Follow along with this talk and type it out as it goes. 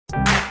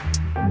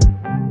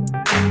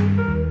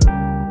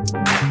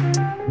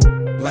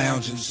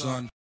lounging,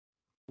 son.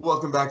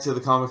 Welcome back to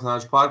the Comic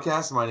Lounge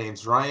podcast. My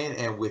name's Ryan,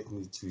 and with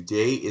me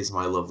today is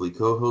my lovely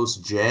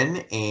co-host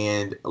Jen.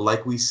 And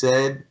like we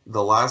said,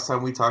 the last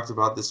time we talked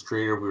about this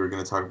creator, we were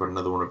going to talk about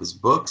another one of his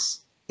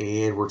books,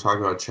 and we're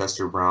talking about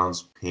Chester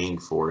Brown's Paying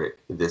for It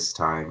this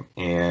time.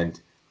 And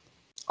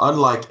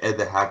unlike Ed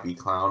the Happy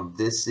Clown,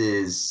 this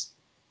is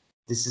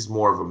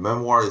more of a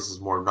memoir. This is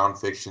more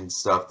nonfiction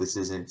stuff. This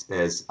isn't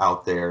as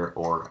out there,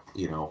 or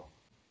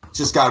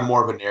just got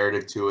more of a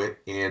narrative to it.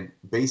 And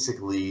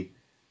basically,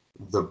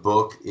 the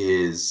book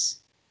is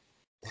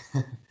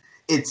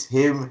it's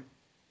him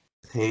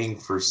paying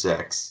for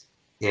sex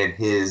and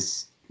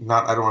his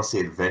I don't want to say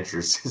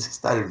adventures, because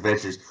it's not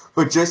adventures,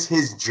 but just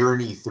his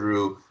journey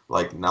through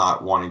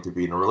not wanting to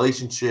be in a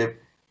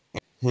relationship,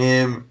 and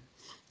him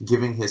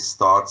giving his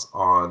thoughts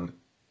on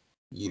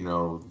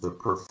the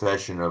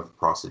profession of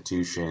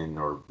prostitution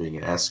or being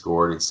an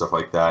escort and stuff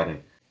like that.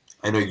 And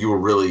I know you were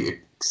really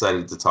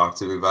excited to talk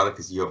to me about it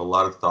because you have a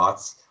lot of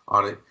thoughts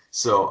on it.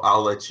 So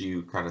I'll let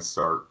you kind of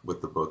start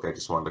with the book. I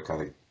just wanted to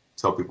kind of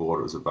tell people what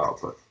it was about.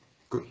 But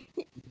good.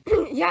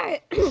 Yeah,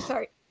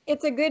 sorry.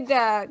 It's a good.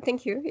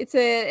 Thank you. It's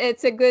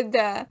a good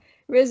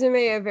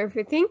resume of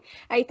everything.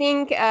 I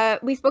think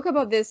we spoke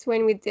about this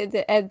when we did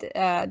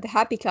the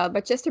Happy Cloud.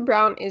 But Chester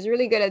Brown is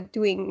really good at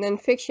doing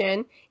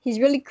nonfiction. He's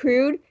really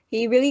crude.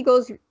 He really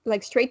goes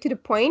straight to the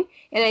point,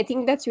 and I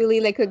think that's really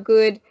a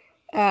good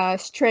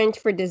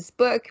strength for this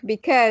book,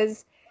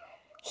 because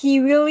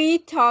he really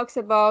talks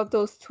about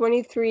those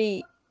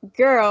 23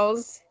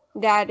 girls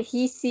that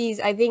he sees.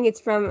 I think it's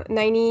from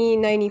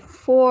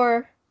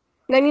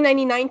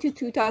 1999 to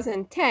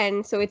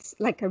 2010. So it's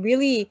a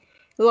really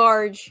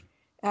large,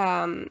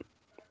 time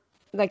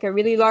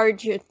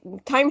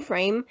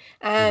frame.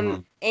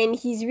 And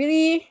he's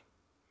really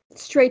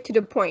straight to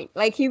the point.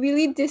 He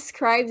really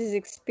describes his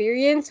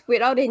experience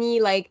without any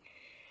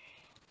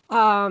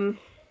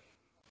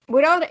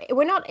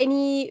without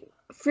any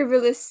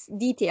frivolous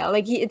detail.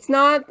 It's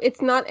not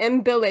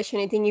embellished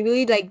anything. You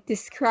really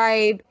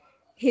describe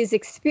his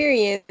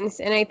experience,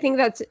 and I think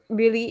that's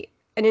really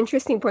an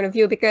interesting point of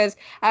view, because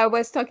I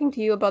was talking to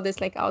you about this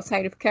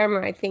outside of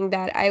camera. I think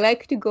that I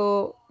like to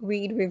go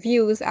read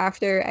reviews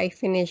after I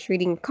finish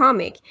reading a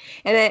comic,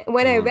 and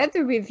when I read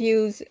the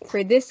reviews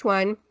for this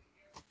one,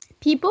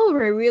 people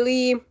were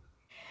really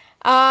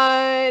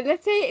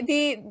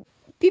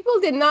people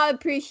did not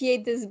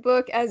appreciate this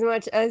book as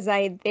much as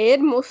I did,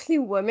 mostly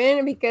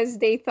women, because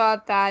they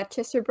thought that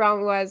Chester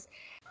Brown was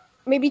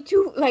maybe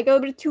too, a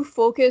little bit too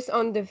focused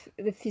on the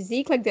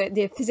physique,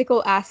 the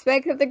physical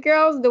aspect of the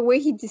girls, the way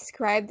he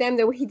described them,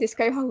 the way he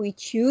described how we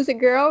choose a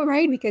girl,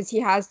 right? Because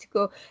he has to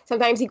go,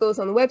 sometimes he goes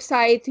on the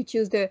website to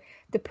choose the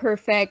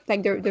perfect,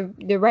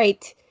 the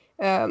right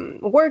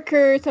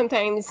worker.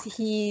 Sometimes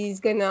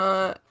he's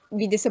gonna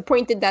be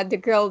disappointed that the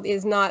girl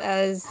is not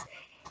as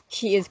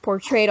she is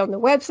portrayed on the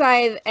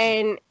website,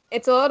 and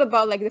it's a lot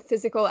about the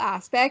physical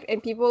aspect,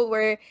 and people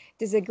were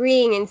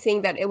disagreeing and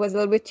saying that it was a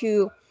little bit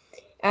too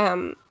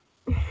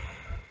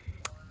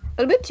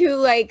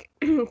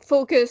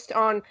focused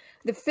on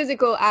the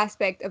physical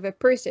aspect of a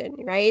person,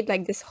 right?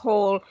 This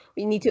whole,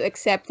 we need to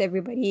accept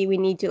everybody, we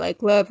need to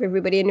love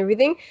everybody and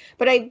everything.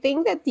 But I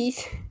think that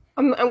these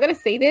I'm gonna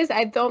say this,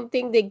 I don't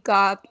think they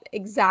got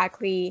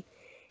exactly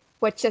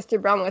what Chester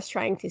Brown was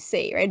trying to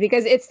say, right?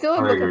 Because it's still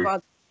a book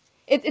about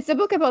it's a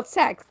book about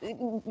sex.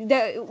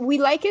 We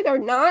like it or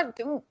not,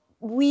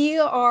 we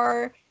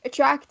are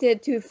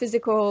attracted to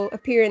physical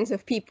appearance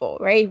of people,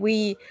 right?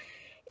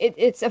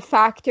 It's a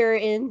factor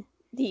in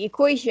the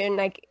equation.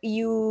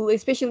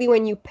 Especially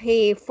when you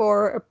pay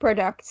for a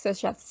product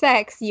such as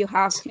sex, you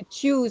have to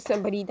choose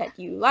somebody that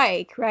you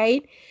like,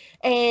 right?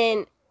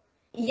 And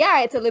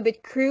yeah, it's a little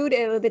bit crude,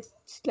 a little bit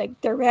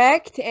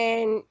direct,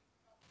 and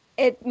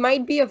it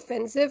might be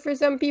offensive for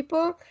some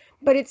people,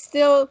 but it's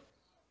still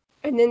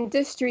an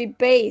industry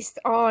based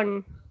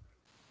on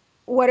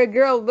what a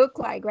girl look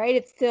like, right?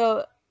 It's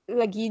still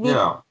you need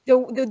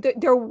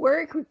their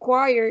work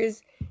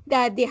requires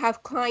that they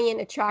have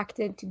client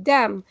attracted to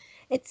them.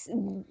 It's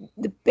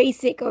the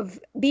basic of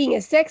being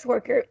a sex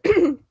worker.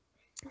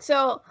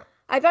 So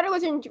I thought it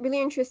was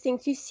really interesting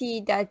to see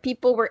that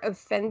people were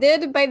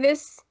offended by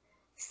this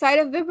side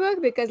of the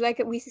book, because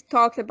we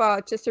talked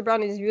about, Chester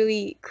Brown is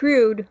really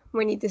crude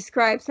when he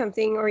describes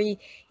something, or he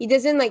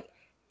doesn't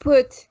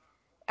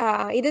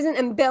he doesn't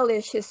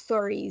embellish his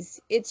stories.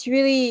 It's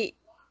really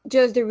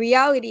just the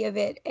reality of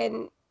it.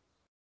 And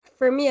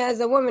for me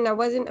as a woman, I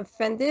wasn't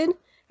offended.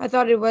 I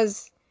thought it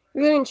was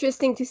really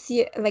interesting to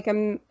see a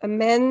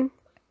man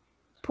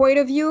point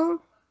of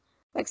view,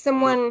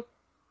 someone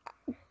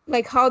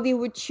how they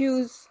would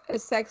choose a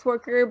sex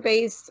worker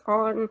based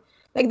on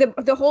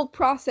the whole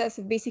process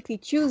of basically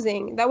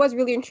choosing. That was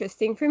really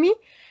interesting for me.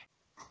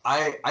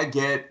 I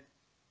get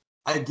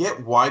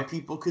why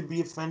people could be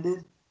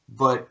offended,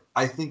 but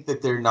I think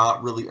that they're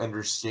not really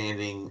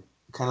understanding,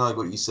 kind of like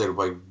what you said,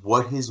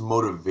 what his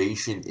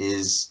motivation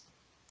is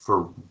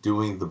for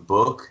doing the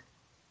book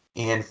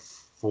and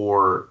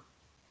for,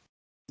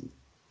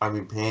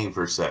 paying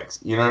for sex.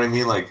 You know what I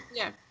mean?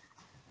 Yeah.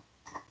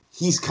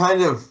 He's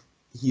kind of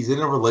he's in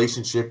a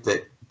relationship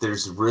that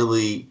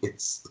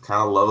it's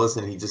kind of loveless,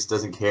 and he just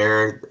doesn't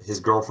care. His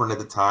girlfriend at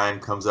the time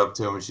comes up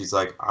to him and she's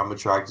like, I'm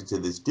attracted to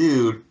this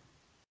dude.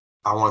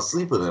 I want to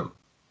sleep with him.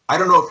 I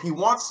don't know if he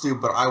wants to,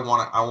 but I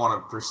want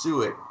to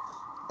pursue it.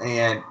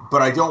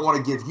 But I don't want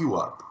to give you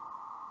up.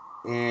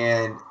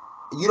 And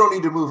you don't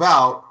need to move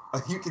out.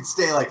 You can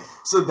stay. Like,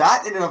 so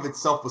that in and of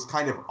itself was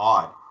kind of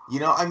odd.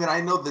 I mean,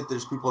 I know that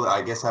there's people that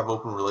I guess have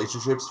open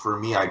relationships. For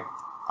me,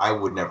 I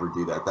would never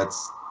do that.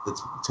 That's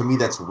to me,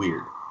 that's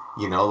weird.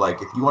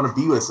 Like, if you want to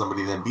be with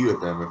somebody, then be with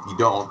them. If you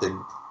don't,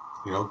 then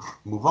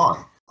move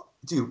on.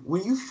 Dude,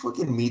 when you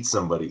fucking meet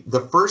somebody,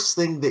 the first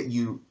thing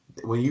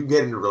when you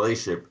get in a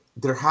relationship,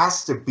 there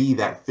has to be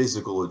that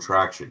physical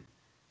attraction,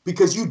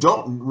 because you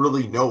don't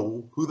really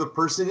know who the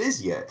person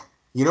is yet.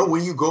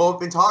 When you go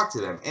up and talk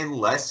to them,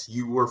 unless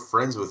you were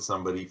friends with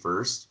somebody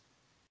first,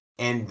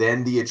 and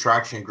then the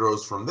attraction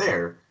grows from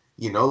there.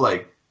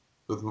 Like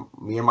with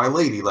me and my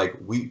lady, like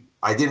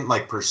I didn't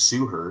like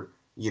pursue her,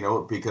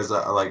 because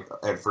like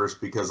at first,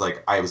 because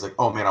like I was like,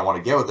 oh man, I want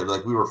to get with her.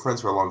 Like, we were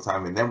friends for a long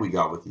time, and then we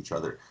got with each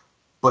other.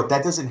 But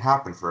that doesn't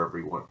happen for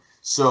everyone.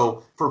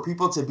 So for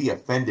people to be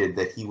offended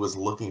that he was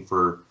looking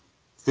for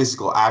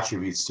physical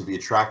attributes to be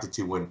attracted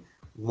to when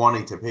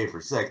wanting to pay for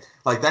sex,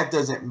 like, that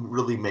doesn't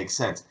really make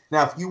sense.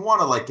 Now, if you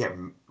want to like get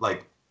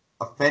like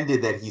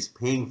offended that he's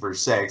paying for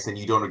sex and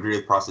you don't agree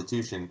with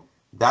prostitution,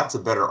 that's a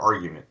better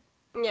argument,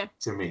 Yeah.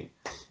 to me.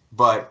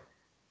 But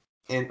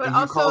But and you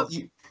also, called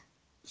you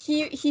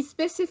he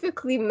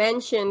specifically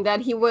mentioned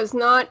that he was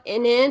not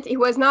in it. He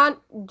was not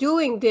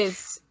doing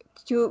this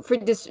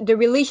the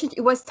relationship.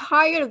 He was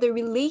tired of the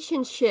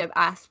relationship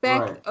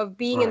aspect right, of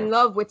being in right,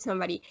 love with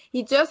somebody.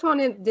 He just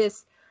wanted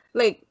this,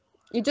 like,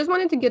 he just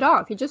wanted to get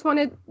off. He just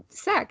wanted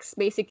sex,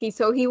 basically.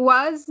 So he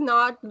was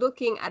not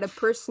looking at a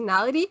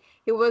personality.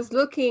 He was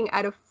looking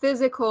at a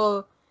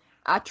physical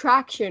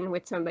attraction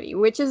with somebody,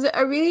 which is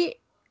a really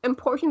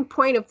important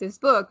point of this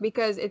book,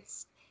 because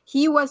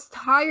he was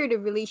tired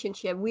of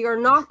relationship. We are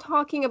not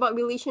talking about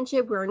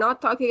relationship. We are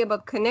not talking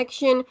about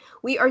connection.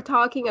 We are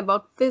talking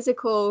about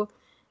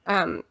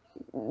um,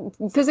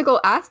 physical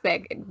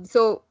aspect.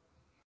 So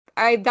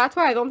that's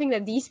why I don't think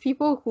that these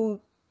people who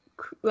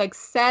like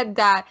said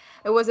that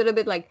it was a little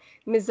bit like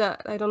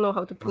I don't know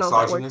how to pronounce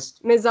that word,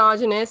 misogynist.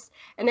 misogynist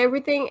and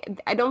everything.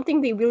 I don't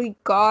think they really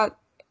got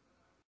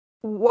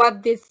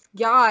what this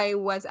guy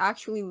was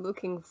actually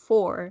looking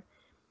for.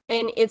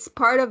 And it's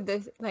part of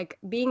this, like,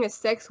 being a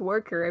sex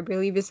worker, I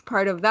believe, is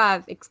part of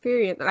that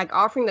experience, like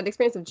offering that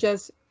experience of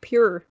just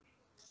pure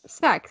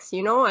sex.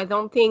 I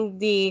don't think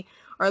they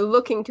are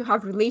looking to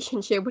have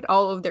relationship with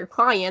all of their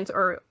clients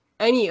or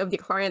any of the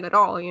client at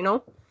all.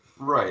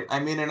 Right. I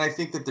mean, and I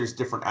think that there's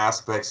different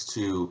aspects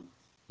to,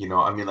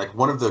 I mean, like,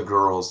 one of the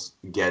girls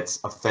gets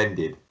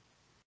offended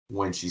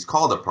when she's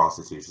called a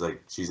prostitute. She's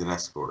like, she's an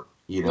escort.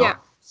 Yeah,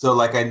 So,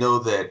 like, I know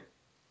that,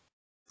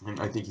 and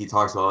I think he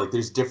talks about, like,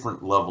 there's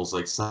different levels.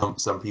 Like, some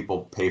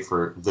people pay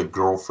for the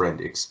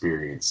girlfriend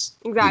experience.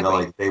 exactly.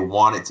 Like, they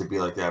want it to be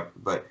like that.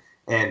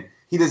 And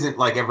he doesn't,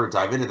 like, ever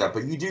dive into that.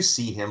 But you do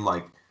see him,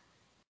 like,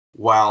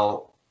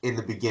 while in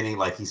the beginning,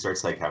 like, he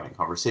starts, like, having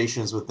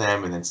conversations with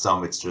them, and then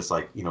some it's just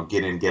like,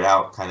 get in, get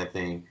out kind of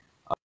thing.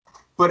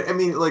 But I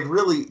mean, like,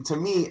 really, to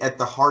me, at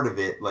the heart of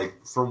it, like,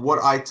 from what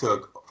I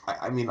took,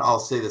 I mean, I'll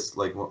say this,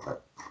 like,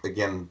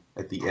 again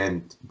at the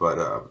end,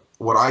 but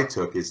what I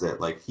took is that,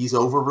 like, he's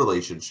over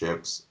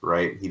relationships,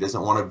 right? He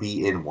doesn't want to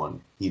be in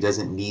one. He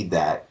doesn't need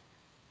that.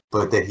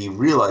 But that he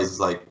realizes,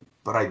 like,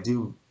 but I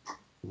do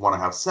want to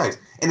have sex.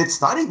 And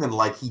it's not even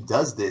like he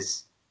does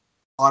this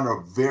on a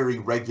very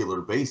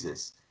regular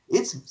basis.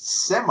 It's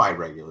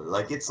semi-regular.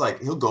 Like, it's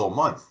like he'll go a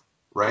month,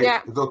 right?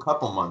 Yeah, He'll go a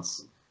couple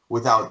months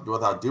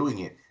without doing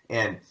it.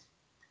 And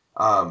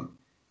um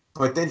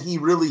but then he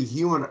really,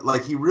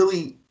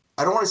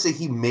 I don't want to say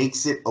he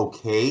makes it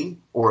okay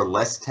or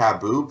less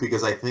taboo,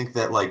 because I think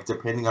that, like,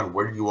 depending on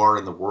where you are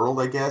in the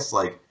world, I guess,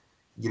 like,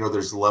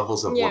 there's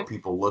levels of yeah, what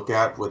people look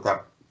at with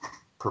that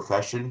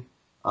profession.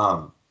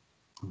 Um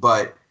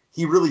but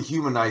he really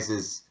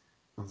humanizes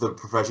the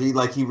profession.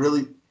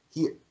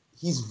 He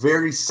he's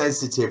very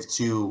sensitive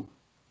to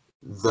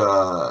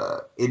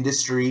the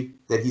industry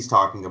that he's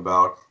talking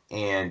about,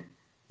 and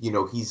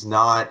he's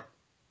not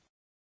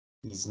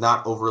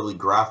overly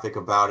graphic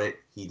about it.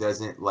 He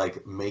doesn't,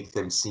 like, make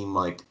them seem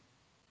like,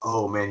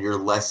 oh man, you're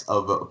less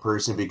of a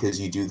person because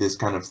you do this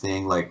kind of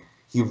thing. Like,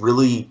 he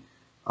really,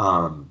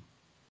 um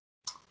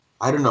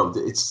I don't know,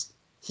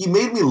 he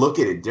made me look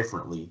at it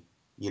differently.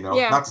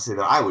 yeah, Not to say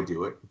that I would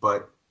do it,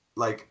 but,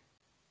 like,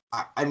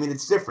 I mean,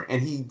 it's different,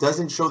 and he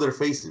doesn't show their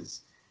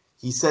faces.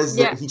 He says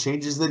that yeah, he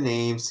changes the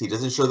names. He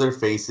doesn't show their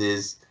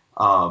faces,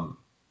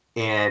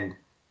 and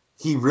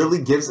he really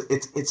gives.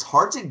 It's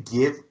hard to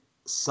give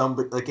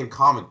somebody, like, in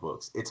comic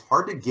books. It's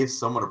hard to give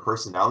someone a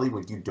personality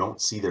when you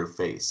don't see their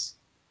face.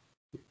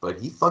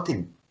 But he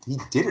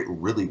did it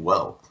really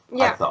well, I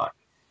yeah. thought.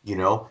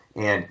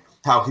 And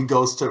how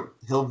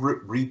he'll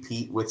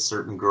repeat with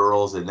certain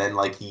girls, and then,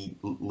 like, he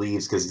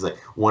leaves because he's like,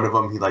 one of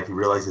them, he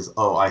realizes,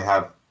 oh, I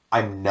have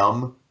I'm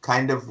numb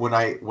kind of when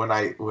I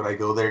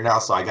go there now,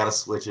 so I got to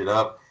switch it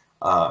up.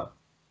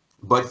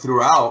 But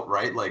throughout,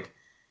 right, like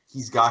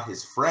he's got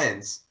his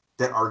friends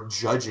that are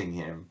judging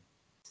him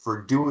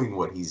for doing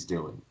what he's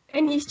doing.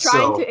 And he's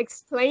trying to So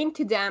explain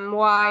to them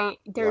why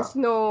yeah, there's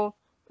no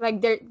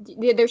like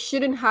there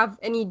shouldn't have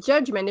any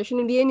judgment. There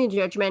shouldn't be any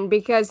judgment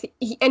because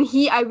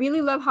I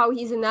really love how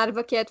he's an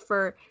advocate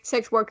for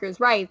sex workers,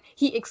 right?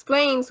 He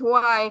explains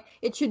why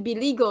it should be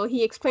legal.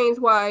 He explains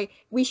why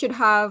they should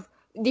have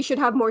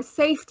more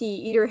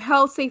safety, either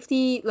health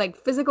safety, like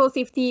physical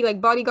safety,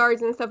 like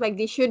bodyguards and stuff. Like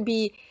they should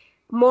be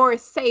more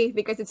safe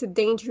because it's a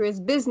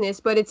dangerous business,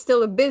 but it's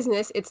still a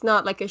business. It's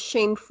not like a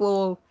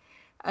shameful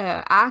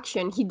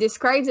action. He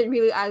describes it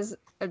really as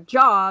a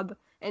job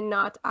and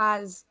not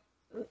as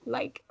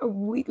like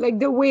like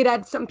the way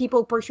that some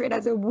people portray it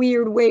as a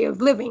weird way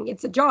of living.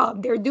 It's a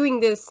job. They're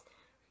doing this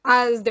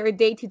as their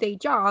day-to-day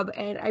job,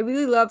 and I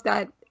really love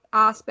that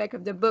aspect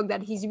of the book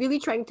that he's really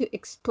trying to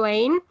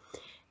explain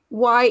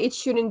why it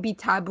shouldn't be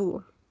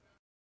taboo.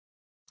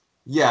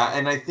 yeah,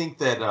 and I think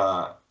that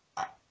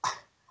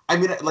I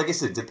mean, like I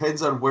said,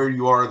 depends on where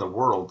you are in the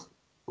world,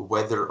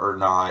 whether or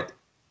not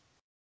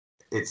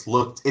it's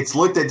looked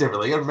at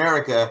differently. In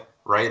America,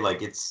 right?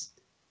 Like it's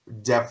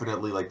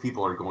definitely like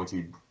people are going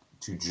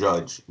to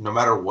judge no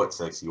matter what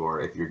sex you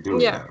are if you're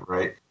doing Yeah, that,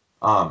 right?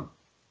 Um,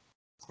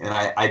 and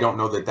I don't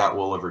know that that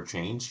will ever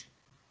change,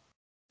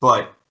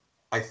 but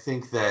I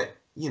think that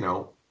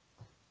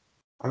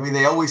I mean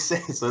they always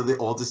say it's one of the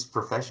oldest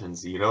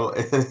professions,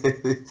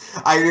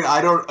 I mean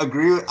I don't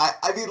agree with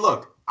I mean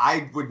look,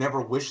 I would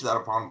never wish that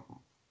upon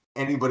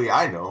anybody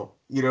I know.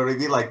 You know what I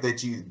mean? Like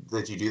that you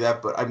do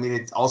that, but I mean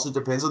it also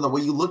depends on the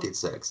way you look at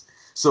sex.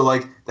 So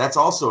like that's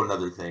also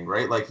another thing,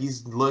 right? Like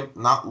he's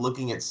not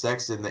looking at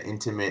sex in the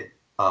intimate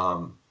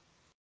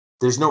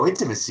there's no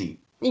intimacy.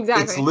 It's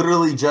exactly.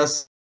 literally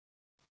just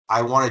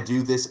I want to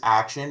do this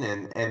action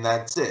and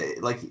that's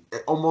it. Like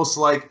almost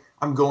like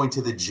I'm going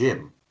to the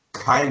gym.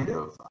 Kind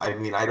of. I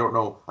mean, I don't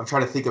know. I'm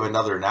trying to think of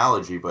another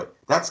analogy, but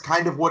that's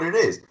kind of what it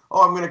is.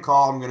 Oh, I'm going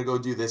to go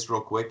do this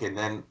real quick, and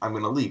then I'm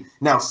going to leave.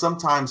 Now,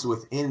 sometimes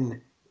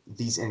within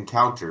these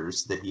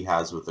encounters that he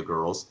has with the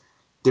girls,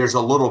 there's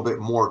a little bit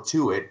more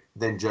to it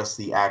than just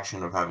the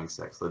action of having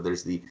sex. Like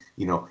there's he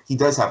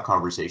does have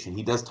conversation.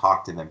 He does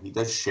talk to them. He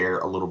does share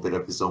a little bit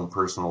of his own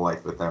personal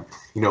life with them,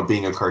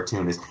 being a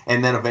cartoonist.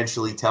 And then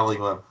eventually telling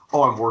them,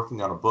 oh, I'm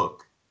working on a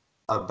book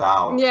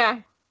about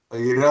Yeah,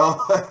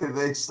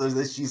 so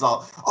that she's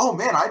all, oh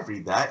man, I'd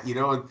read that,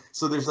 and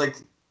so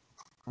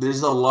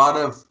there's a lot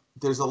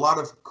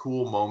of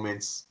cool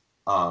moments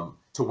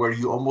to where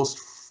you almost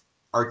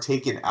are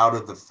taken out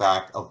of the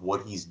fact of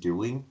what he's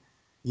doing.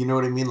 You know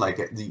what I mean? Like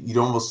you'd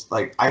almost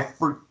like I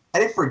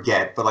didn't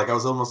forget, but like I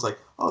was almost like,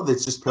 oh,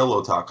 that's just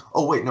pillow talk.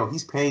 Oh wait, no,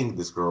 he's paying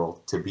this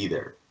girl to be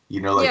there.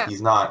 Like yeah,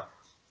 he's not.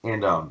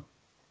 And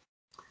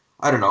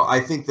I don't know. I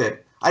think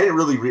that I didn't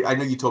really read. I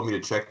know you told me to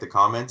check the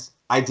comments.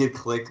 I did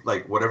click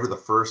like whatever the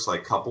first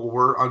like couple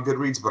were on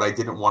Goodreads, but I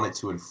didn't want it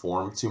to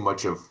inform too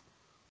much of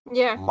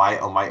yeah, my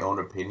own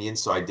opinion,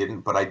 so I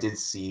didn't. But I did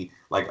see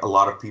like a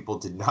lot of people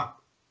did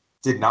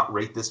not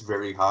rate this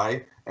very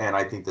high, and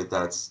I think that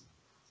that's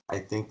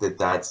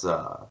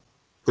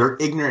they're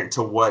ignorant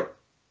to what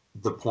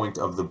the point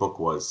of the book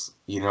was,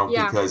 yeah.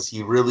 because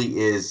he really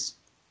is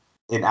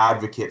an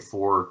advocate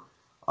for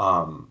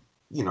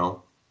you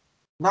know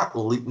not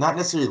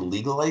necessarily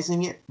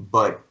legalizing it,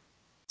 but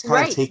kind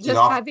of Right, taking just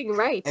off having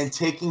rights. and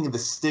taking the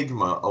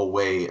stigma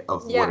away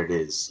of what Yeah, it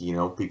is,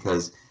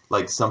 because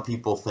like some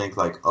people think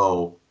like,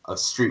 oh, a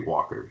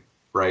streetwalker,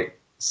 right?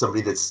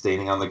 Somebody that's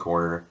standing on the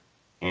corner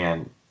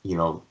and,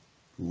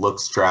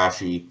 looks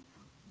trashy.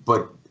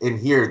 But in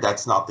here,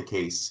 that's not the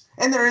case.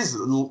 And there is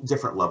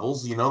different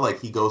levels,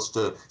 like he goes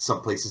to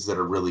some places that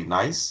are really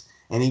nice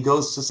and he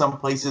goes to some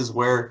places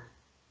where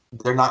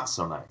they're not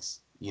so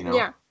nice.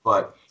 yeah,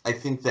 But I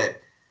think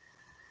that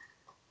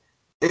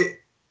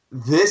it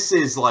this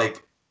is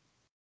like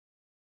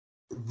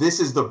this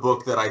is the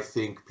book that I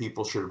think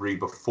people should read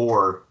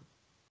before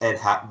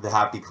the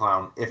Happy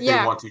Clown if they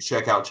yeah. want to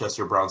check out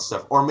Chester Brown's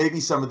stuff, or maybe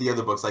some of the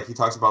other books. Like he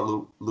talks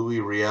about Louis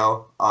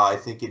Riel. I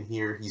think in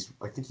here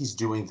he's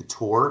doing the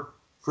tour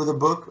for the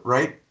book,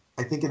 right?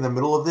 I think in the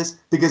middle of this,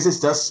 because this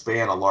does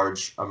span a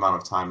large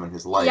amount of time in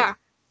his life. Yeah,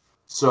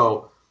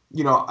 So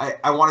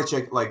I want to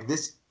check like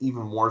this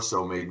even more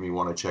so made me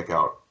want to check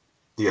out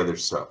the other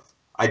stuff.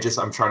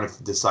 I'm trying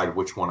to decide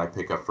which one I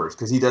pick up first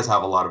because he does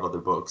have a lot of other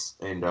books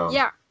and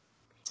yeah.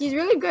 He's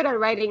really good at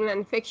writing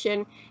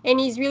nonfiction, and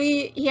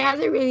he has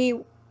a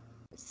really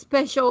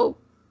special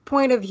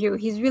point of view.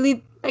 He's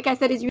really, like I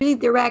said, he's really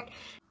direct.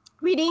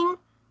 Reading,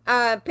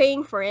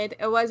 paying for it,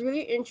 it was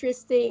really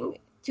interesting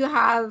to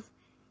have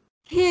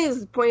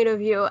his point of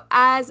view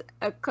as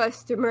a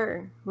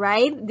customer,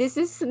 right? This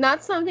is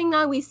not something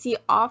that we see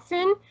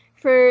often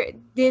for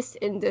this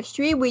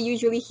industry. We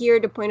usually hear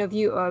the point of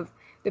view of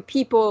the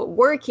people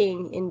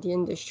working in the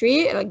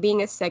industry, like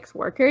being a sex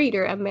worker,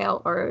 either a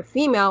male or a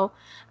female.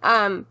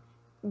 Um,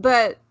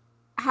 but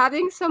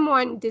having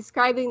someone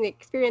describing the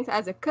experience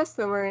as a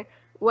customer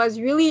was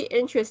really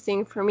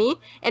interesting for me,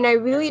 and I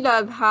really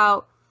love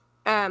how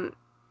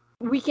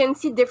we can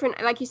see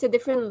different, like you said,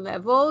 different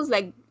levels.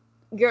 Like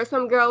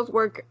some girls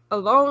work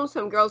alone,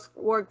 some girls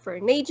work for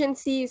an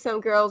agency, some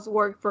girls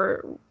work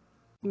for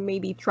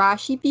maybe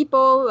trashy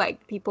people,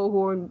 like people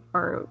who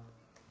are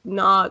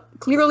not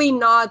clearly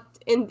not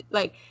in,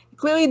 like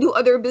clearly do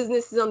other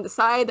businesses on the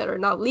side that are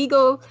not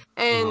legal.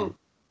 And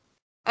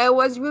it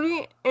was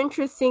really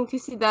interesting to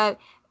see that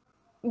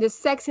the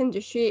sex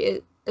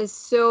industry is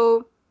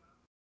so,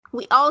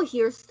 we all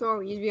hear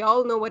stories, we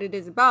all know what it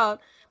is about,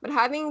 but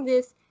having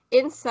this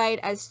insight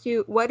as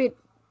to what it,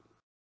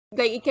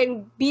 like it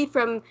can be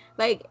from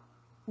like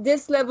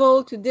this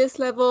level to this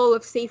level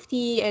of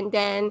safety, and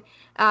then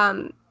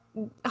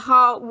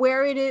how,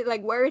 where it is,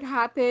 like where it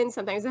happens.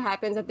 Sometimes it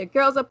happens at the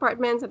girl's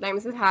apartment,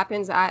 sometimes it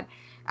happens at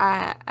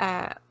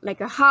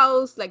like a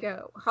house,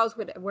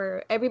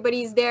 where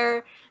everybody's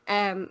there.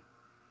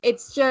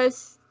 It's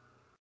just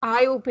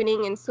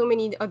eye-opening in so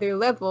many other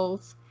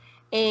levels,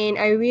 and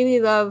I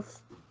really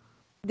love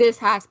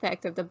this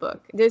aspect of the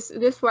book. This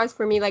was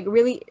for me like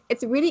really,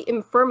 it's really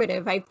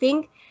informative, I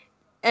think.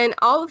 And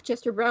all of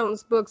Chester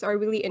Brown's books are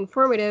really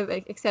informative,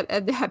 except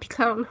Ed the Happy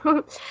Clown.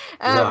 But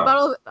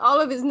all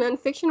of his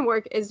nonfiction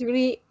work is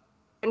really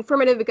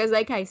informative because,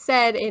 like I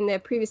said in the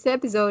previous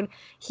episode,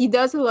 he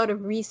does a lot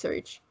of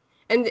research.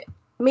 And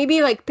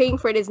maybe like Paying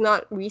for It is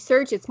not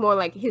research, it's more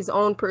like his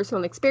own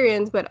personal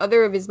experience. But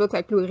other of his books,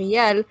 like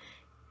Pluriel,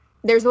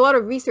 there's a lot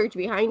of research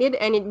behind it,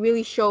 and it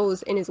really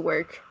shows in his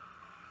work.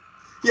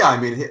 Yeah, I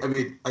mean,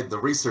 the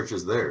research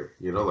is there.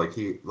 You know,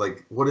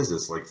 like what is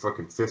this? Like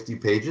fucking 50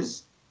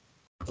 pages?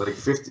 Like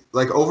 50,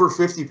 like over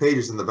 50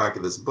 pages in the back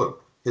of this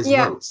book. His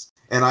notes,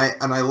 and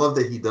I love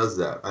that he does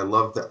that. I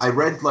love that. I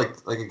read like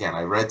again,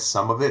 I read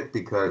some of it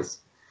because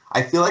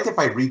I feel like if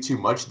I read too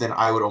much, then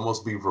I would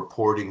almost be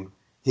reporting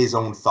his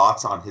own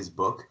thoughts on his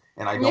book,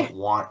 and I don't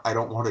want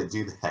to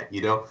do that,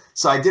 you know.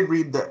 So I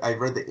read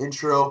the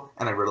intro,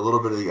 and I read a little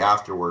bit of the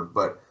afterword,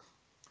 but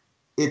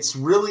it's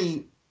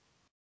really,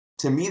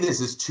 to me,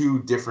 this is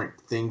two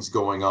different things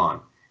going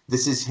on.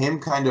 This is him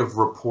kind of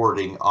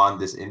reporting on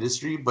this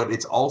industry, but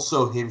it's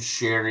also him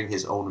sharing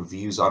his own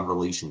views on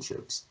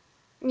relationships.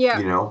 Yeah.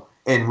 You know,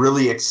 and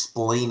really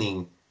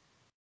explaining,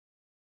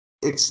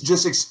 it's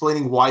just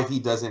explaining why he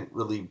doesn't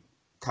really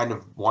kind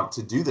of want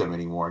to do them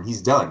anymore. And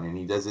he's done, and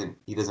he doesn't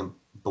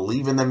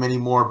believe in them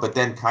anymore. But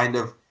then kind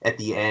of at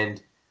the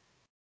end,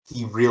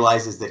 he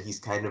realizes that he's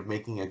kind of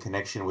making a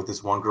connection with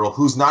this one girl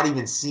who's not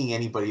even seeing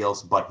anybody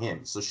else but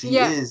him. So she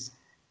is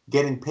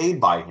getting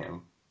paid by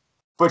him,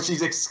 but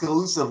she's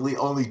exclusively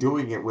only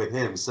doing it with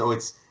him. So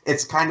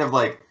it's kind of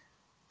like,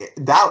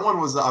 that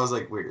one was, I was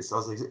like, weird. So I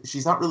was like,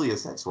 she's not really a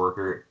sex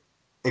worker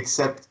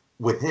except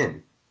with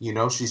him. You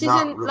know, she's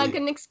not really like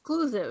an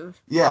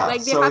exclusive. Yeah.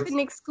 Like they have an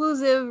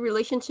exclusive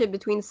relationship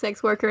between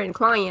sex worker and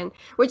client,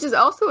 which is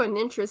also an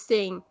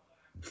interesting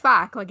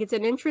fact. Like it's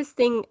an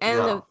interesting end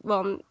of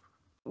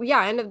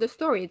end of the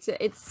story.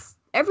 It's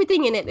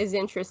everything in it is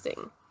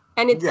interesting,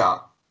 and it's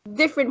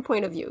different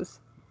point of views.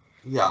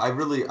 Yeah, I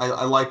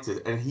liked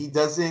it, and he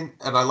doesn't,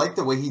 and I like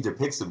the way he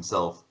depicts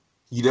himself.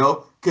 You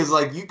know, because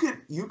like you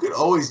could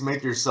always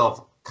make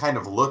yourself kind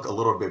of look a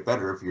little bit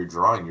better if you're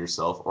drawing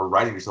yourself or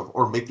writing yourself,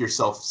 or make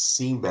yourself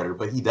seem better,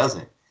 but he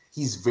doesn't.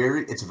 It's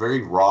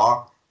very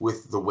raw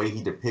with the way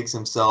he depicts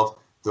himself,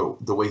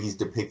 the way he's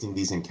depicting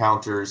these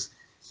encounters.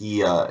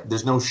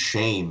 There's no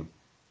shame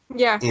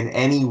in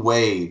any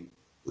way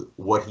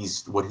what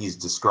he's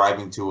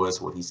describing to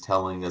us, what he's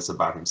telling us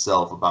about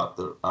himself, about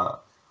the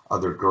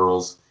other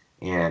girls.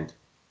 And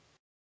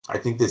I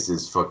think this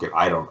is fucking,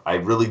 I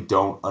really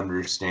don't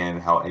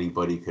understand how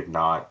anybody could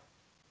not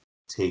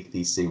take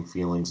these same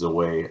feelings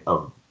away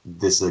of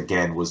this.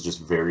 Again, was just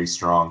very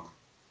strong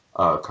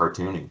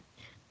cartooning.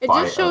 It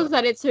just shows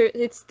that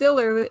it's still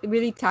a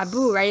really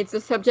taboo, right? It's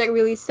a subject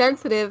really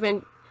sensitive,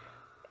 and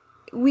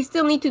we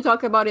still need to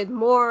talk about it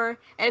more.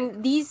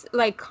 And these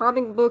like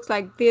comic books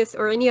like this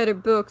or any other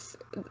books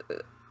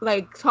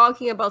like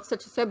talking about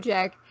such a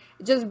subject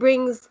just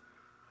bringing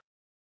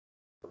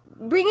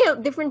a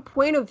different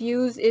point of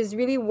views is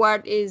really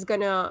what is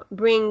gonna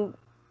bring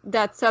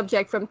that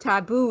subject from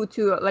taboo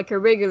to like a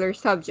regular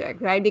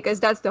subject, right? Because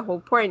that's the whole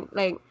point.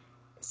 Like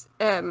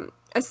a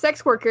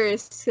sex worker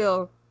is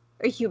still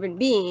a human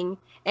being,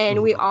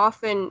 and we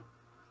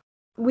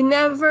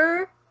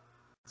never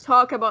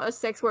talk about a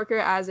sex worker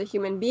as a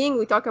human being.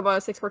 We talk about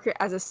a sex worker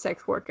as a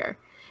sex worker,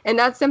 and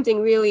that's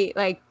something really,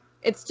 like,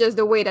 it's just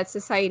the way that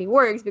society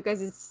works,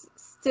 because it's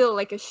still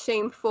like a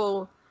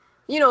shameful,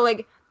 you know,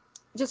 like,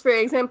 just for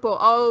example,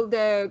 all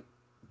the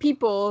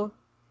people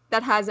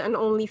that has an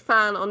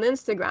OnlyFans on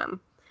Instagram,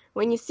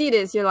 when you see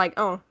this, you're like,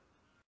 oh,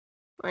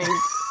 like,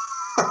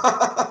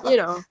 you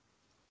know,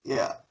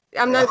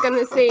 I'm not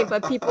gonna say it,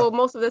 but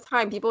most of the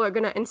time people are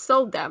gonna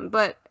insult them,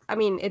 but I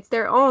mean, it's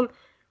their own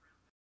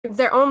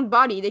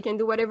body. They can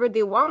do whatever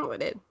they want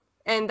with it,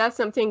 and that's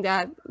something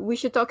that we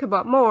should talk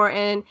about more.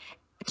 And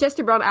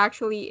Chester Brown,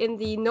 actually, in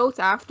the notes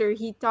after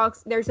he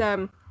talks, there's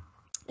a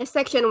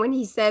section when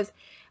he says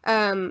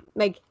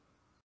like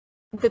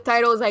the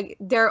title is like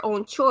their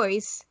own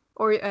choice,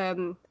 or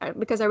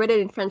because I read it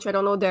in French, I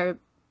don't know their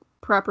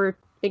proper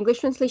English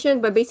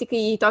translation, but basically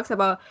he talks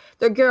about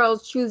the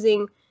girls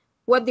choosing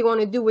what they want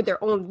to do with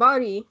their own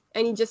body,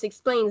 and he just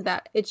explains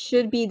that it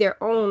should be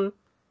their own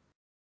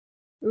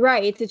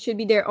rights, it should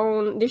be their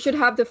own, they should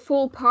have the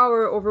full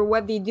power over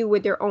what they do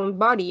with their own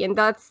body, and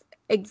that's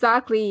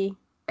exactly,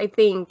 I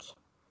think,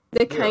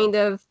 the kind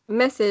of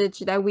message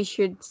that we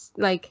should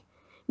like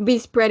be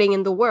spreading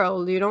in the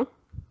world, you know?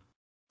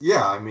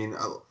 Yeah, I mean,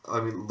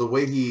 the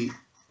way he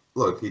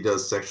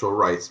does sexual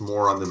rights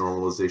more on the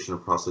normalization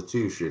of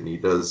prostitution. He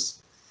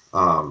does,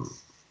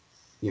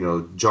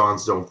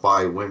 Johns don't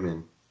buy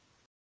women,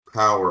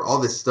 power, all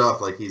this stuff.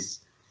 Like he's,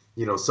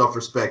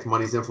 self-respect,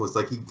 money's influence.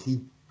 Like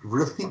he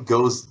really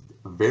goes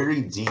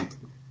very deep,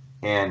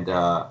 and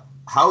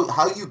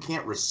how you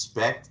can't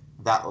respect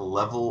that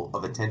level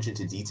of attention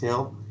to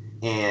detail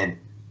and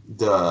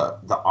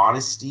the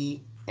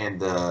honesty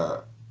and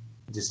the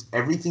just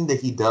everything that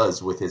he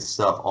does with his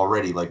stuff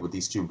already, like with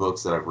these two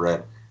books that I've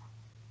read.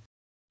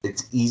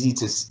 It's easy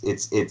to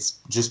it's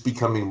just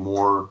becoming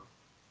more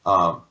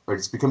or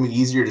it's becoming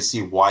easier to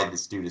see why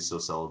this dude is so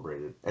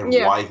celebrated and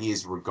why he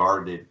is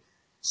regarded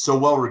so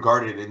well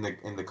regarded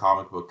in the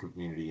comic book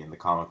community, in the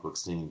comic book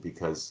scene,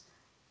 because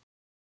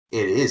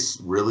it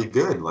is really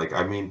good. Like,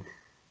 I mean,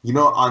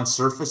 on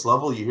surface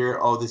level, you hear,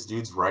 oh, this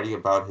dude's writing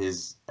about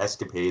his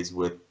escapades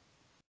with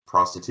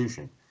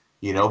prostitution,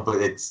 but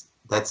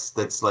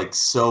that's like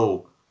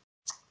so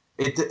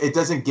it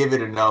doesn't give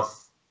it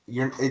enough.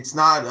 It's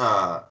not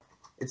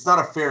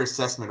a fair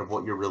assessment of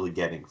what you're really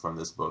getting from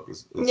this book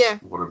is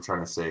what I'm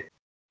trying to say.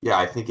 Yeah,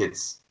 I think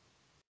it's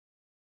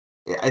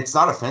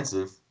not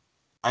offensive.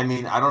 I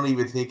mean, I don't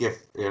even think I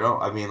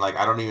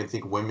don't even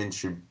think women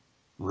should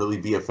really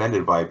be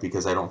offended by it,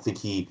 because I don't think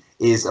he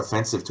is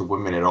offensive to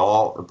women at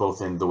all,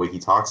 both in the way he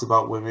talks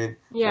about women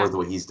or the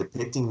way he's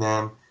depicting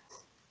them.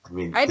 I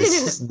mean,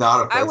 this is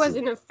not offensive. I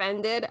wasn't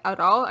offended at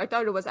all. I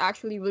thought it was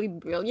actually really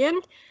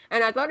brilliant,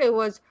 and I thought it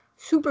was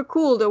super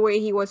cool the way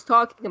he was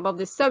talking about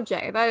this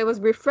subject. I thought it was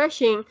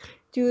refreshing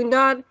to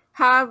not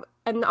have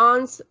an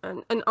ounce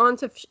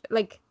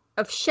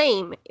of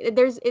shame.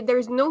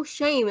 There's no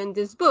shame in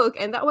this book,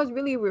 and that was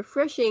really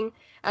refreshing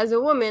as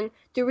a woman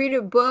to read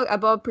a book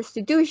about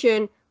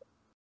prostitution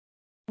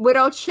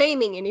without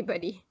shaming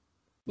anybody.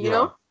 You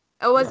know,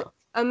 it was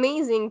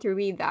amazing to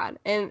read that,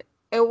 and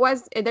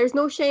there's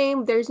no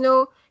shame,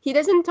 he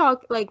doesn't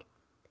talk like,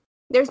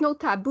 there's no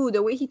taboo.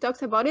 The way he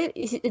talks about it,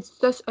 it's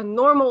just a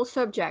normal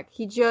subject.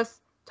 He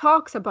just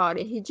talks about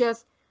it. He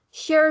just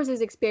shares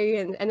his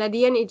experience, and at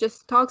the end, he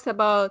just talks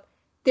about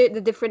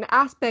the different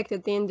aspect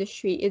of the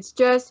industry. It's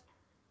just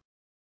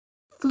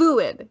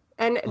fluid,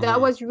 and that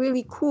was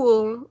really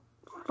cool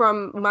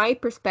from my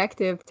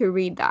perspective to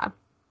read that.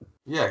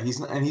 Yeah,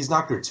 he's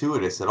not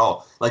gratuitous at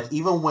all. Like,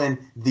 even when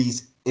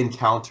these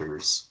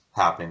encounters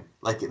happen,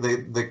 like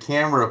the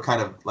camera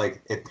kind of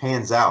like it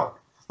pans out.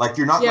 Like,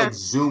 you're not like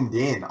zoomed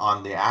in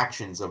on the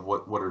actions of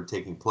what are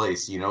taking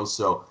place,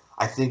 So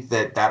I think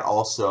that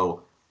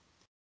also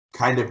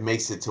kind of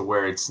makes it to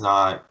where it's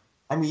not.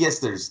 I mean, yes,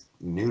 there's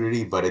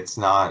nudity, but it's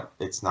not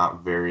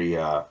very.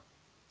 You're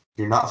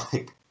not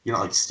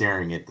like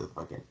staring at the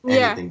fucking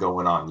anything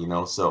going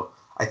on, So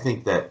I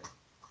think that.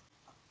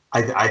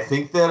 I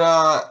think that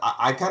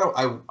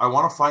I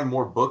want to find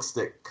more books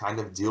that kind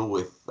of deal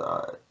with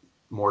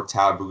more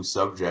taboo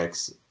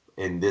subjects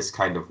in this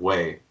kind of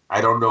way. I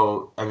don't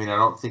know. I mean, I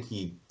don't think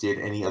he did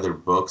any other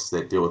books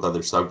that deal with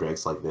other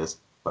subjects like this,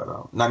 but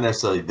not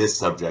necessarily this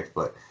subject.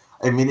 But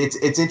I mean, it's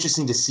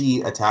interesting to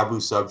see a taboo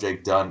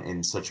subject done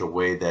in such a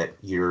way that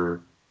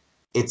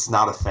it's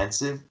not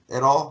offensive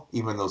at all,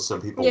 even though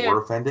some people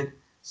were offended.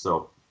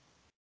 So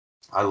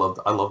I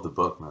love the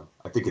book, man.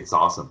 I think it's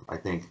awesome. I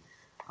think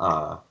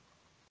I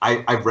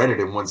read it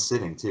in one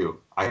sitting too.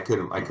 I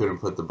couldn't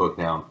put the book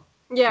down.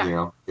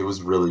 Yeah. It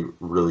was really,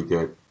 really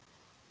good.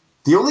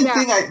 The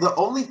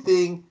only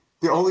thing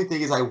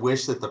is I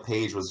wish that the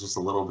page was just a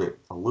little bit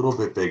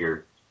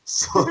bigger,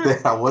 so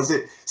that I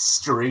wasn't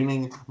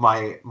straining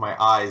my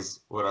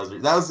eyes when I was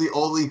reading. That was the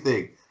only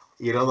thing,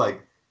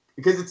 like,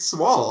 because it's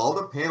small. All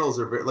the panels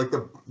are very, like,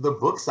 the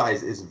book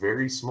size is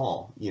very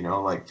small,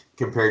 like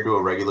compared to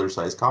a regular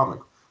size comic.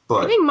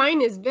 But I think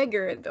mine is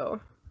bigger though.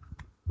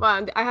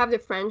 Well, I have the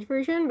French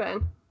version,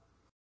 but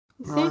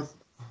see,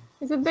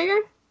 is it bigger?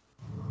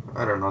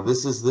 I don't know.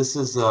 This is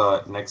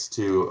next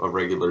to a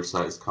regular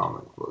size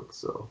comic book,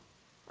 so.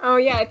 Oh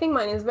yeah, I think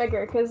mine is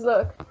bigger, because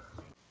look.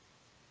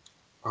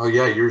 Oh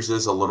yeah, yours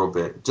is just a little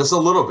bit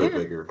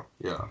bigger.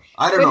 Yeah,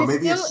 I don't know.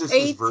 Maybe it's just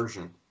this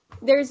version.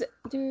 There's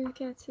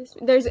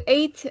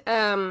 8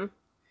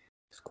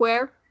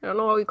 square. I don't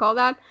know what we call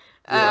that.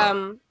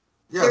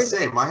 Yeah,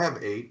 same. I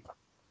have 8.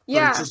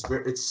 Yeah.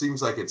 But it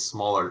seems like it's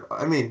smaller.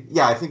 I mean,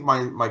 yeah, I think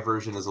my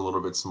version is a little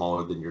bit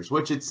smaller than yours,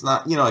 which it's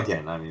not.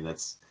 Again, I mean,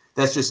 that's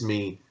just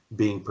me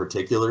being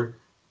particular,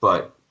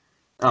 but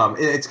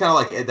it's kind of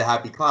like the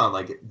Happy Clown.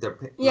 Like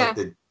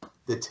the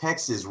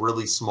text is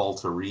really small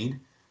to read.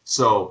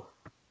 So,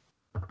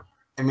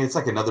 I mean, it's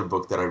like another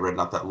book that I read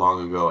not that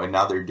long ago, and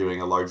now they're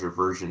doing a larger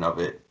version of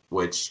it,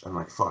 which I'm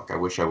like, fuck, I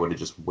wish I would have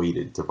just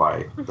waited to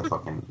buy the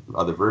fucking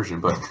other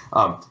version. But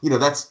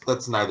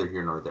that's neither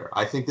here nor there.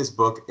 I think this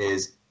book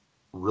is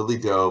really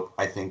dope.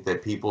 I think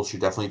that people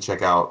should definitely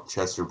check out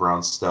Chester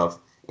Brown's stuff,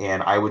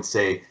 and I would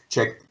say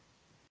check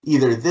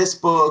either this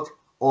book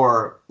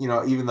or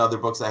even the other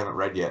books I haven't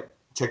read yet.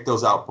 Check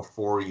those out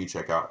before you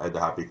check out Ed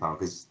the Happy Clown,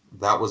 because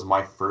that was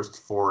my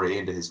first foray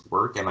into his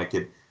work, and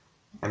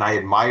I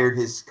admired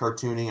his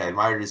cartooning, I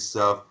admired his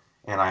stuff,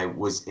 and I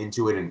was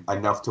into it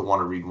enough to want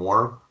to read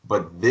more.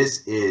 But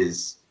this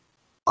is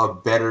a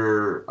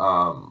better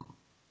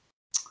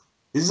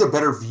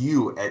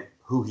view at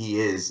who he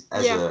is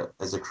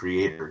as a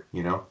creator,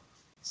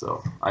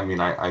 So I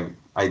mean, I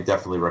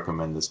definitely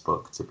recommend this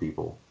book to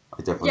people.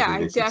 I definitely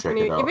think they should check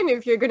it out. Even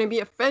if you're going to be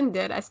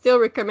offended, I still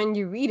recommend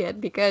you read it,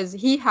 because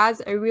he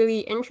has a really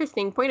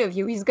interesting point of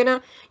view.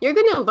 You're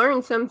going to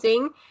learn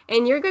something,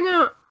 and you're going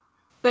to,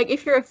 like,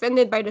 if you're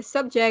offended by the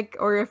subject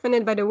or you're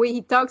offended by the way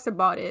he talks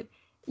about it,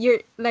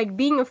 you're like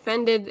being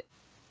offended.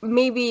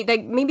 Maybe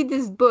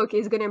this book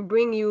is going to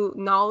bring you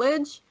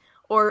knowledge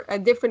or a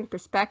different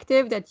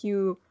perspective that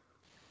you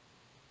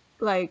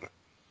like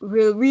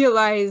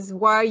realize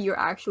why you're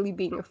actually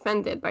being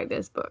offended by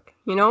this book,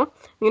 you know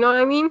what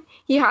I mean?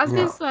 He has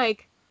this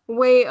like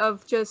way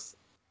of just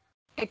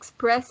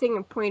expressing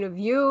a point of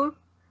view,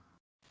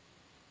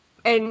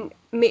 and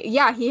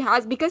he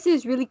has, because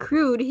he's really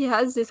crude, he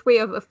has this way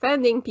of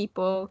offending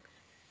people,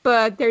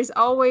 but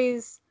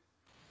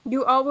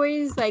you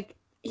always like,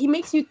 he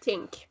makes you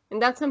think,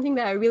 and that's something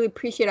that I really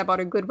appreciate about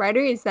a good writer,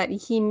 is that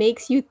he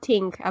makes you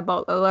think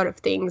about a lot of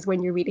things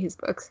when you read his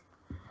books.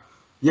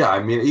 Yeah,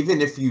 I mean,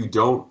 even if you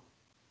don't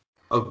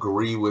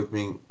agree with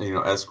being,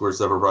 escort,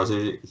 stuff, or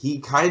prostitution, he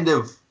kind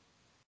of,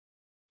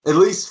 at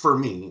least for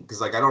me,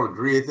 because like I don't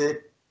agree with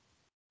it.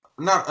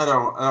 I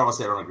don't want to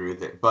say I don't agree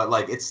with it, but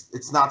like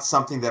it's not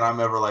something that I'm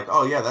ever like,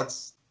 oh yeah,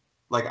 that's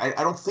like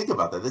I don't think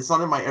about that. It's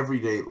not in my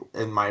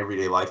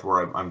everyday life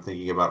where I'm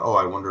thinking about, oh,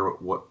 I wonder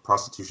what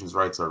prostitution's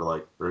rights are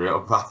like, or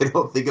I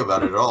don't think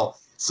about it at all.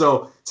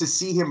 So to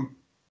see him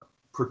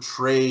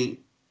portray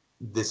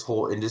this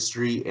whole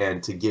industry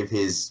and to give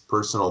his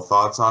personal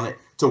thoughts on it,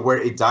 to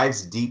where it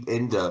dives deep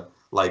into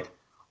like,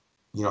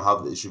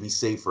 how it should be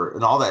safer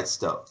and all that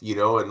stuff,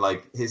 and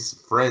like his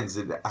friends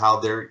and how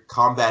they're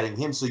combating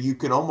him. So you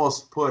can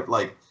almost put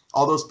like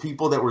all those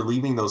people that were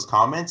leaving those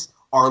comments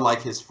are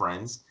like his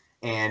friends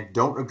and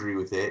don't agree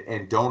with it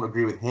and don't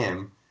agree with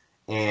him.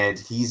 And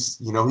he's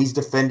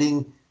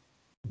defending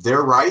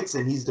their rights,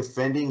 and he's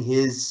defending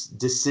his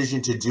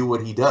decision to do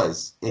what he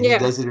does. And he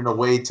does it in a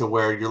way to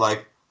where you're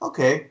like,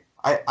 okay,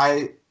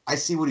 I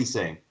see what he's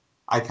saying.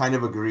 I kind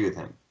of agree with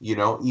him,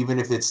 even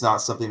if it's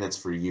not something that's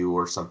for you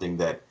or something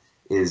that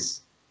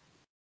is,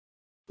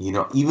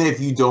 even if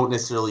you don't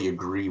necessarily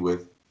agree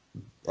with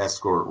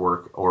escort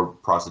work or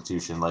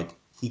prostitution, like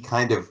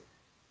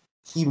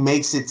he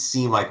makes it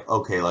seem like,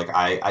 okay, like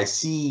I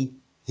see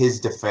his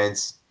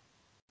defense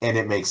and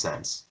it makes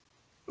sense.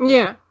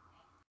 Yeah.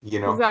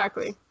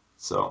 Exactly.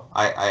 So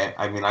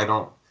I mean, I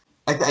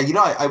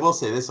will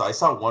say this. I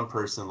saw one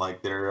person,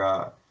 like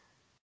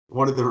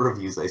one of the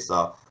reviews I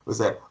saw was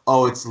that,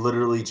 oh, it's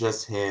literally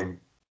just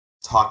him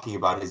talking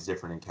about his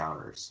different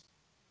encounters.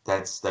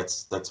 That's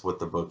what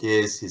the book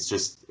is. It's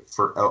just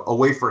for a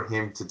way for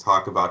him to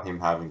talk about him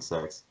having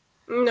sex.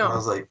 No. And I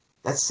was like,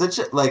 that's such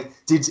a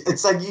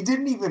it's like you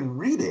didn't even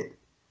read it.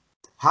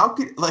 How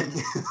could, like,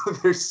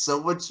 there's so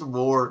much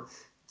more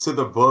to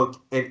the book,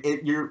 and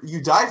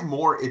you dive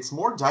more. It's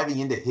more diving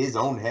into his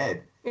own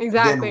head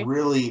than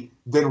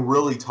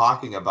really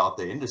talking about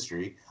the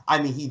industry.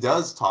 I mean, he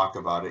does talk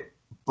about it,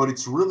 but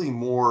it's really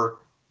more,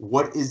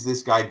 what is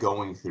this guy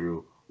going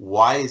through?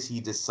 Why is he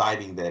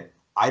deciding that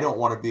I don't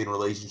want to be in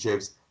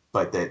relationships,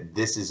 but that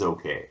this is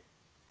okay?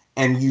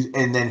 And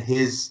then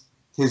his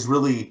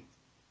really,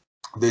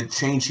 the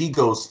change he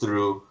goes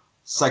through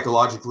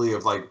psychologically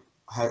of like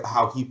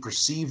how he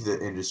perceived the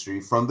industry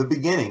from the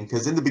beginning.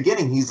 Because in the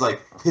beginning, he's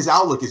like, his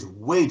outlook is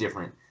way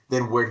different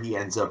than where he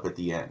ends up at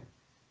the end,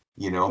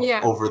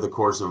 over the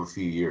course of a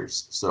few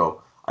years.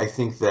 So I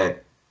think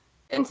that,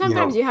 and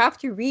sometimes you have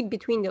to read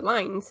between the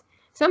lines.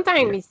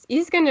 Sometimes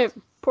he's going to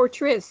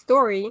portray a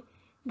story,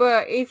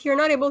 but if you're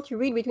not able to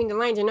read between the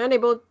lines, you're not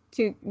able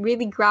to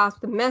really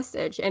grasp the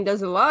message. And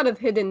there's a lot of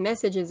hidden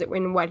messages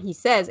in what he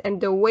says, and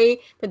the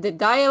way that the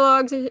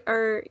dialogues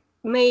are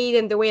made,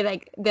 and the way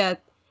like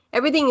that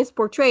everything is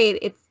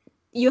portrayed.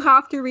 You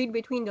have to read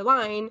between the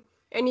line,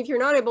 and if you're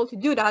not able to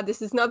do that,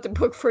 this is not the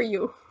book for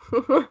you.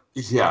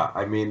 Yeah,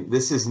 I mean,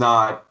 this is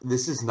not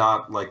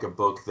like a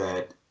book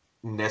that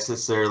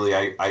necessarily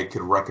I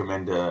could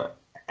recommend to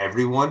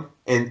everyone.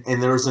 And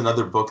there was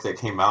another book that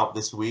came out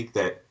this week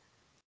that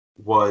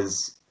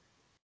was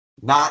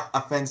not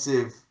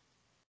offensive.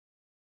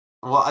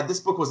 Well, this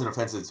book wasn't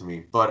offensive to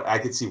me, but I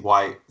could see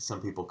why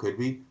some people could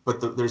be.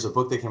 But there's a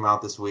book that came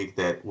out this week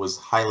that was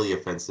highly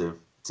offensive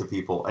to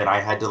people, and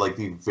I had to like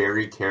be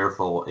very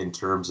careful in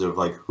terms of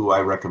like who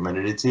I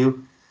recommended it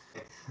to.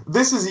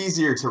 This is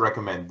easier to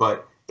recommend,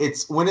 but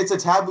it's when it's a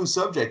taboo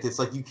subject, it's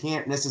like you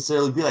can't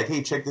necessarily be like,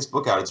 hey, check this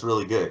book out, it's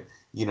really good,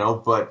 you know.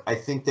 But I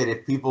think that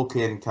if people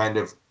can kind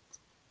of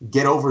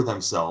get over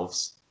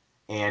themselves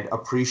and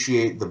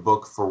appreciate the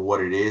book for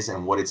what it is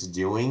and what it's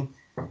doing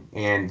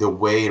and the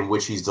way in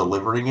which he's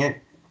delivering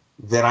it,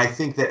 then I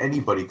think that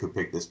anybody could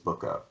pick this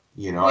book up.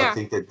 You know, I Yeah.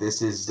 think that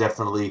this is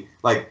definitely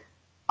like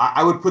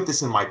I would put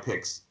this in my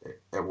picks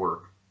at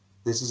work.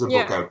 This is a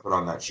book Yeah. I would put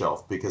on that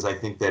shelf because I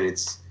think that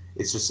it's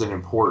just an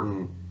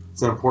important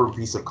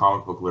piece of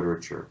comic book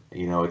literature.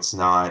 You know, it's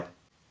not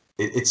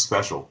it's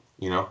special.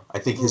 You know, I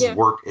think his Yeah.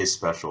 work is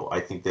special. I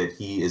think that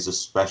he is a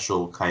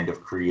special kind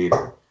of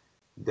creator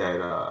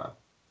that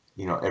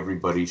you know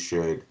everybody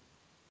should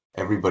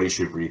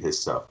read his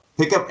stuff.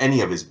 Pick up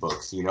any of his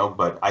books, you know,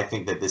 but I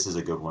think that this is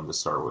a good one to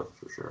start with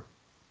for sure.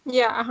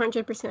 Yeah,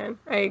 100%.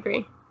 I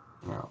agree.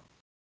 You know.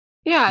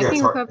 Yeah, I Yeah,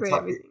 think we covered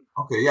everything.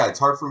 okay, yeah, it's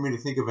hard for me to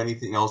think of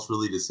anything else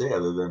really to say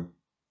other than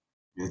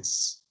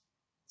it's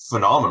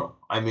phenomenal.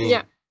 I Yeah.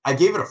 mean, I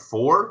gave it a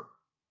 4,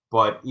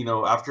 but you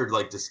know, after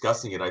like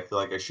discussing it, I feel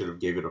like I should have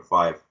gave it a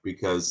 5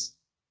 because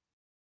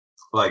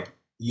like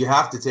you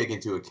have to take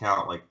into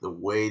account like the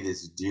way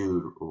this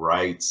dude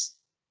writes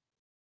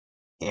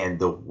and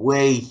the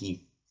way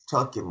he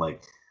fucking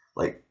like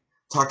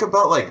talk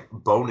about like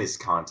bonus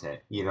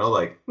content, you know,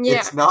 like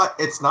Yeah.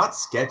 it's not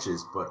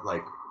sketches, but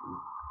like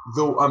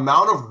the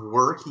amount of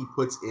work he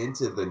puts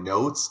into the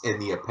notes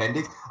and the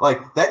appendix,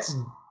 like that's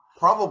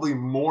probably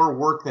more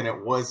work than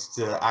it was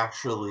to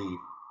actually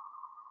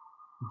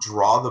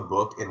draw the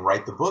book and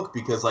write the book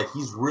because like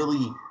he's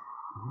really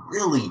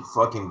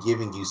fucking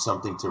giving you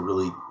something to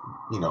really,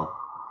 you know,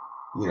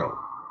 you know,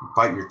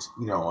 bite your,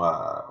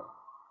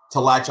 to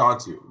latch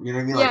onto. You know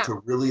what I mean? Like Yeah.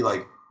 to really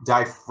like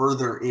dive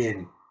further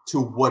in to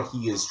what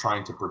he is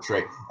trying to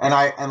portray.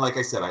 And like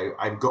I said,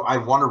 I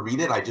want to read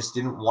it. I just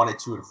didn't want it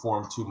to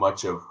inform too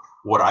much of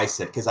what I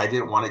said because I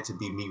didn't want it to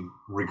be me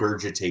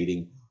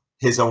regurgitating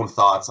his own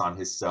thoughts on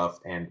his stuff,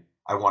 and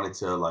I wanted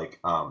to like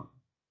I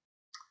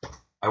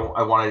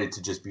wanted it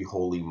to just be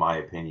wholly my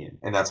opinion,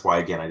 and that's why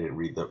again I didn't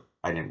read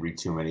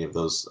too many of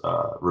those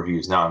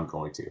reviews. Now I'm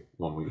going to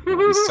when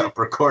we stop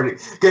recording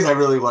because I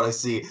really want to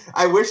see.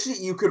 I wish that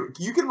you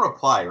can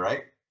reply,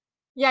 right?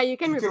 Yeah, you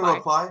can You can reply.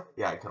 reply.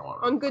 Yeah, I can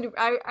want to On reply. good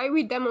I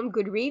read them on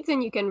Goodreads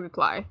and you can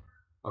reply.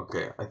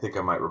 Okay, I think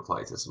I might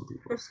reply to some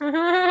people's.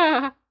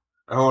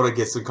 I want to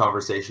get some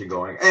conversation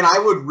going, and I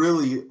would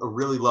really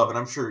love, and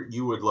I'm sure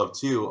you would love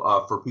too,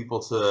 for people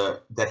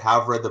to that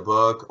have read the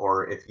book,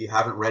 or if you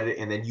haven't read it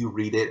and then you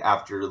read it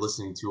after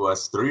listening to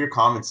us, throw your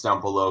comments down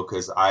below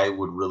because I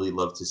would really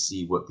love to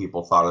see what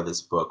people thought of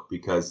this book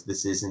because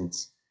this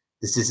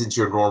isn't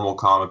your normal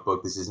comic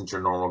book, this isn't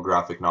your normal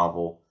graphic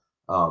novel,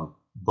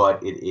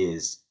 but it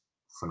is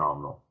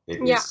phenomenal. It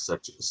Yeah. is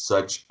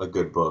such a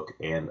good book,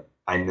 and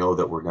I know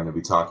that we're going to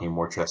be talking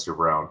more Chester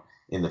Brown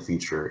in the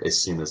future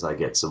as soon as I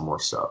get some more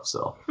stuff.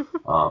 So,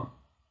 um,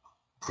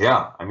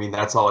 yeah, I mean,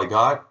 that's all I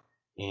got.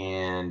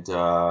 And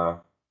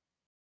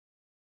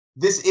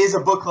this is a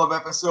book club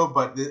episode,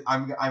 but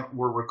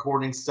we're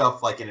recording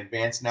stuff like in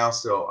advance now.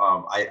 So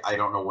I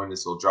don't know when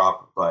this will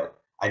drop, but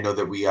I know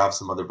that we have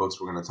some other books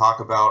we're going to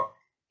talk about.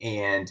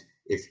 And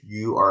if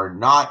you are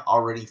not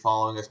already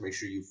following us, make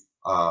sure you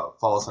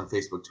follow us on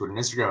Facebook, Twitter, and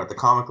Instagram at The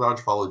Comic Lounge.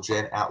 Follow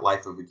Jen at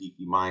Life of a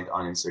Geeky Mind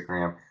on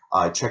Instagram.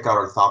 Check out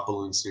our Thought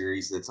Balloon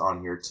series that's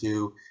on here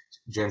too.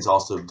 Jen's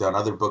also done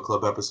other book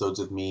club episodes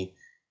with me.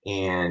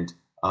 And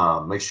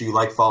make sure you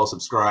like, follow,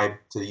 subscribe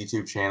to the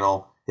YouTube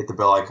channel. Hit the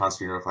bell icon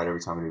so you're notified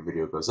every time a new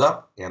video goes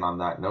up. And on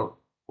that note,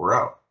 we're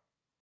out.